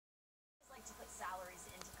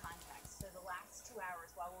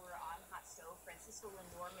Francisco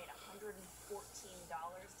Lindor made $114.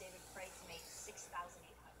 David Price made $6,850.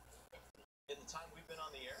 In the time we've been on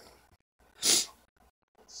the air,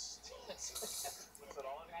 puts it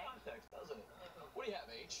all in context, doesn't it? What do you have,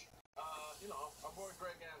 H? Our boy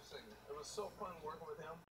Greg Amsinger. It was so fun working with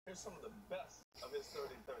him. Here's some of the best of his 30-30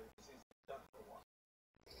 because he's done for a while.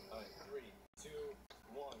 All right, 3, 2,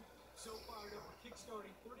 1. So fired up. We're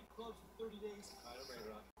kickstarting 30 clubs in 30 days. All right, I'm ready,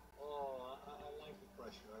 Ron. Oh, I like the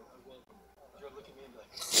pressure. I welcome it. You're looking at me and be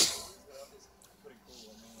like, this is pretty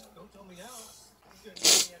cool. I mean, Don't tell me now. You're going to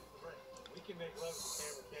tell me after the break. we can make love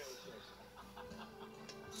with the camera chase.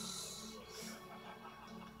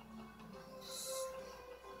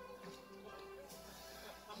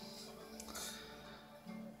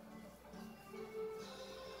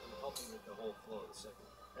 With the whole flow of the second.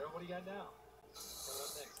 Harold, what do you got now? Coming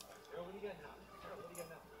up next. Harold, what do you got now? Harold, what do you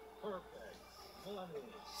got now? Perfect. Hold on a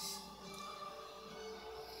minute.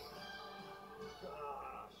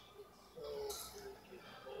 Gosh, it's so freaking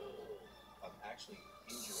cold. I'm actually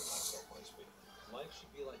injuring myself on speed. Life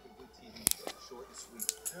should be like a good TV show, short and sweet.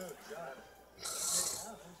 Good, got it.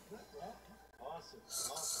 Yeah, that was good, bro. Awesome,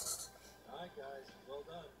 awesome. All right, guys, well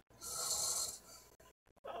done.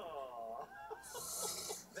 Oh.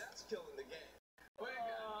 That's killing the game. What do you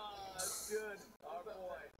got? That's good. Our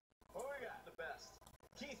boy. What we got? The best.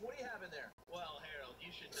 Keith, what do you have in there? Well, Harold, you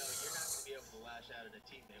should know you're not going to be able to lash out at a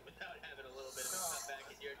teammate without having a little bit of a cutback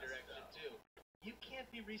in your direction, too. You can't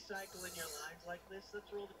be recycling your lines like this. Let's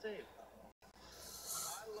roll the tape.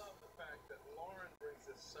 I love the fact that Lauren brings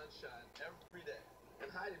us sunshine every day. And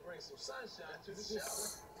Heidi brings some sunshine to the show.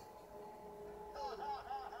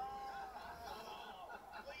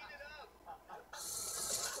 Clean it up.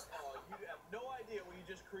 Oh, you have no idea what you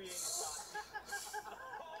just created, Todd.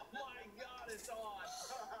 Oh my God, it's on.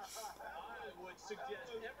 I would suggest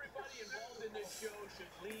everybody involved in this show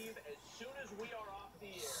should leave as soon as we are off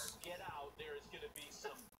the air. Get out. There is going to be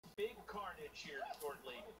some big carnage here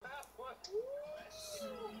shortly.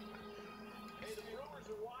 Hey, the Brewers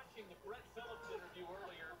are watching the Brett Phillips interview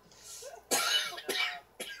earlier.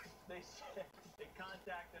 They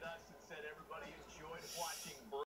contacted us and said everybody enjoyed watching.